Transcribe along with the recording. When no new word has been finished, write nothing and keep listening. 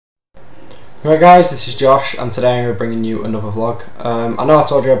Right guys, this is Josh and today I'm bringing you another vlog. I know I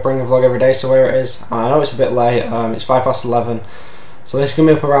told you I'd bring a vlog every day, so here it is. And I know it's a bit late, it's 11:05, so this is going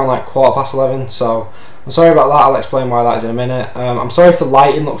to be up around like 11:15, so I'm sorry about that. I'll explain why that is in a minute. I'm sorry if the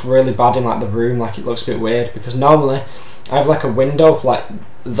lighting looks really bad in like the room, like it looks a bit weird, because normally I have like a window like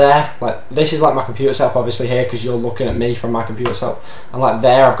there, like this is like my computer setup obviously here because you're looking at me from my computer setup, and like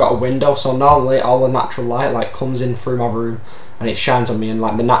there I've got a window, so normally all the natural light like comes in through my room and it shines on me, and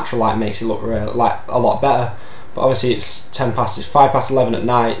like the natural light makes it look really, like a lot better. But obviously it's 5:11 at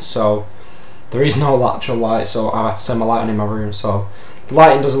night, so there is no natural light, so I've had to turn my light on in my room, so the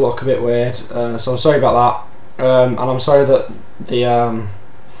lighting does look a bit weird, so I'm sorry about that. And I'm sorry that the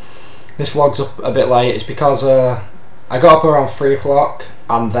this vlog's up a bit late. It's because I got up around 3 o'clock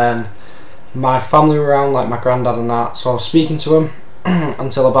and then my family were around, like my granddad and that, so I was speaking to him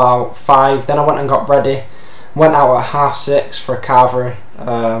until about 5. Then I went and got ready, went out at 6:30 for a Carvery.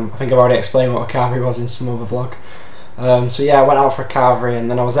 I think I've already explained what a Carvery was in some other vlog. So yeah, I went out for a Carvery and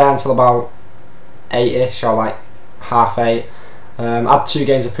then I was there until about 8ish or like 8:30. I had 2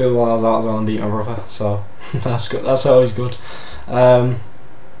 games of pool while I was out as well and beat my brother, so that's good. That's always good.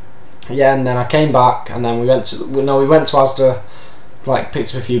 Yeah, and then I came back and then we went to Asda, like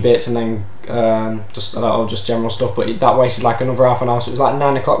picked up a few bits and then just I don't know, just general stuff, but that wasted like another half an hour, so it was like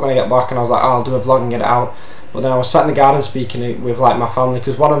 9 o'clock when I get back and I was like, oh, I'll do a vlog and get it out. But then I was sat in the garden speaking with like my family,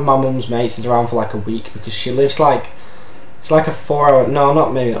 because one of my mum's mates is around for like a week, because she lives like, it's like a 4 hour, no,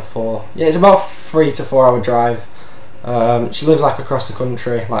 not maybe not 4, yeah, it's about 3 to 4 hour drive. She lives like across the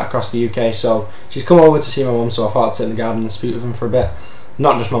country, like across the UK, so she's come over to see my mum, so I thought I'd sit in the garden and speak with them for a bit.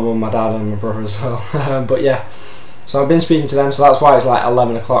 Not just my mum, my dad and my brother as well. But yeah, so I've been speaking to them, so that's why it's like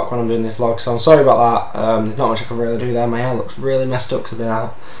 11 o'clock when I'm doing this vlog, so I'm sorry about that. There's not much I can really do there. My hair looks really messed up because I've been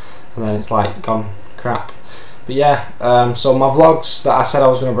out and then it's like gone crap. But yeah, so my vlogs that I said I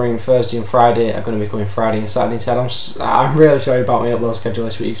was going to bring Thursday and Friday are going to be coming Friday and Saturday instead. I'm really sorry about my upload schedule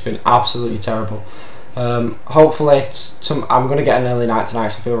this week. It's been absolutely terrible. Hopefully I'm going to get an early night tonight,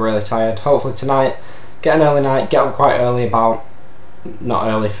 so I feel really tired. Hopefully tonight, get an early night, get up quite early, about, not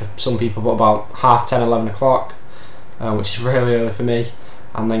early for some people, but about 10:30, 11 o'clock, which is really early for me,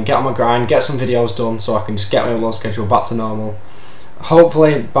 and then get on my grind, get some videos done so I can just get my upload schedule back to normal.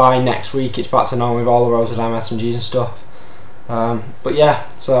 Hopefully by next week it's back to normal with all the Rosa Dime SMGs and stuff. But yeah,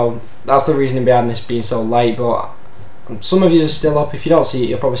 so that's the reasoning behind this being so late, but some of you are still up. If you don't see it,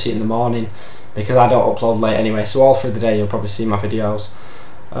 you'll probably see it in the morning, because I don't upload late anyway, so all through the day you'll probably see my videos.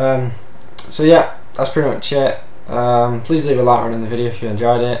 So yeah, that's pretty much it. Please leave a like on the video if you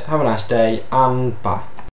enjoyed it. Have a nice day and bye.